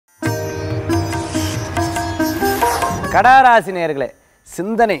கடகராசி நேயர்களே,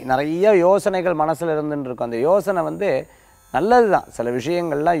 சிந்தனை நிறைய யோசனைகள் மனசில் இருந்துட்டு இருக்கும். அந்த யோசனை நல்லது தான். சில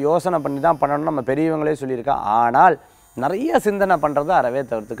விஷயங்கள்லாம் யோசனை பண்ணி தான் பண்ணணும்னு நம்ம பெரியவங்களே சொல்லியிருக்கோம். ஆனால் நிறைய சிந்தனை பண்ணுறது அறவே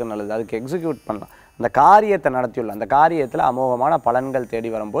தவிர்த்துக்க நல்லது. அதுக்கு எக்ஸிக்யூட் பண்ணலாம். அந்த காரியத்தை நடத்தியுள்ள அந்த காரியத்தில் அமோகமான பலன்கள்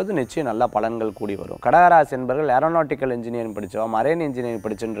தேடி வரும்போது நிச்சயம் நல்ல பலன்கள் கூடி வரும். கடகராசி என்பவர்கள் ஏரோநாட்டிக்கல் இன்ஜினியரிங் படித்தவங்க, மரைன் இன்ஜினியரிங்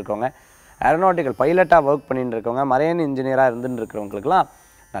படிச்சுட்டு இருக்கவங்க, ஏரோநாட்டிக்கல் பைலட்டாக ஒர்க் பண்ணிட்டு இருக்கவங்க, மரைன் இன்ஜினியராக இருந்துட்டு இருக்கிறவங்களுக்குலாம்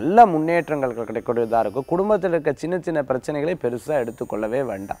நல்ல முன்னேற்றங்கள் கிடைக்கக்கூடியதாக இருக்கும். குடும்பத்தில் இருக்க சின்ன சின்ன பிரச்சனைகளை பெருசாக எடுத்துக்கொள்ளவே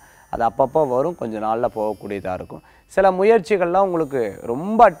வேண்டாம். அது அப்பப்போ வரும், கொஞ்சம் நாளில் போகக்கூடியதாக இருக்கும். சில முயற்சிகள்லாம் உங்களுக்கு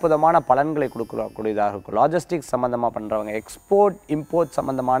ரொம்ப அற்புதமான பலன்களை கொடுக்கக்கூடியதாக இருக்கும். லாஜிஸ்டிக்ஸ் சம்மந்தமாக பண்ணுறவங்க, எக்ஸ்போர்ட் இம்போர்ட்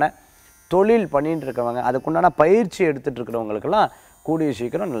சம்மந்தமான தொழில் பண்ணிட்டு இருக்கவங்க, அதுக்குண்டான பயிற்சி எடுத்துகிட்டு இருக்கிறவங்களுக்கெல்லாம் கூடிய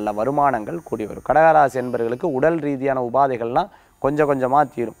சீக்கிரம் நல்ல வருமானங்கள் கூடி வரும். கடகராசி என்பவர்களுக்கு உடல் ரீதியான உபாதைகள்லாம் கொஞ்சம் கொஞ்சமாக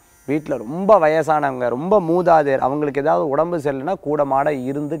தீரும். வீட்டில் ரொம்ப வயசானவங்க, ரொம்ப மூதாதையர், அவங்களுக்கு ஏதாவது உடம்பு சரியில்லைன்னா கூடமாட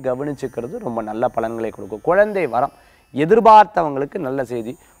இருந்து கவனிச்சுக்கிறது ரொம்ப நல்ல பலன்களை கொடுக்கும். குழந்தை வரம் எதிர்பார்த்தவங்களுக்கு நல்ல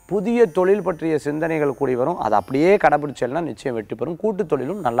செய்தி. புதிய தொழில் பற்றிய சிந்தனைகள் கூடி வரும். அதை அப்படியே கடைபிடிச்சல்னா நிச்சயம் வெற்றி பெறும். கூட்டு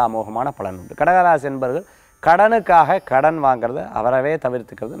தொழிலும் நல்ல அமோகமான பலன் உண்டு. கடகராசி என்பவர்கள் கடனுக்காக கடன் வாங்கிறத அவரவே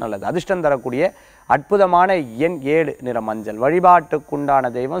தவிர்த்துக்கிறது நல்லது. அதிர்ஷ்டம் தரக்கூடிய அற்புதமான எண் 7, நிற மஞ்சள்.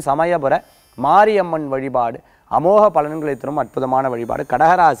 வழிபாட்டுக்குண்டான தெய்வம் சமயபுர மாரியம்மன் வழிபாடு அமோக பலன்களை தரும் அற்புதமான வழிபாடு.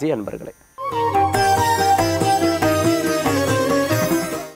 கடகராசி அன்பர்களே.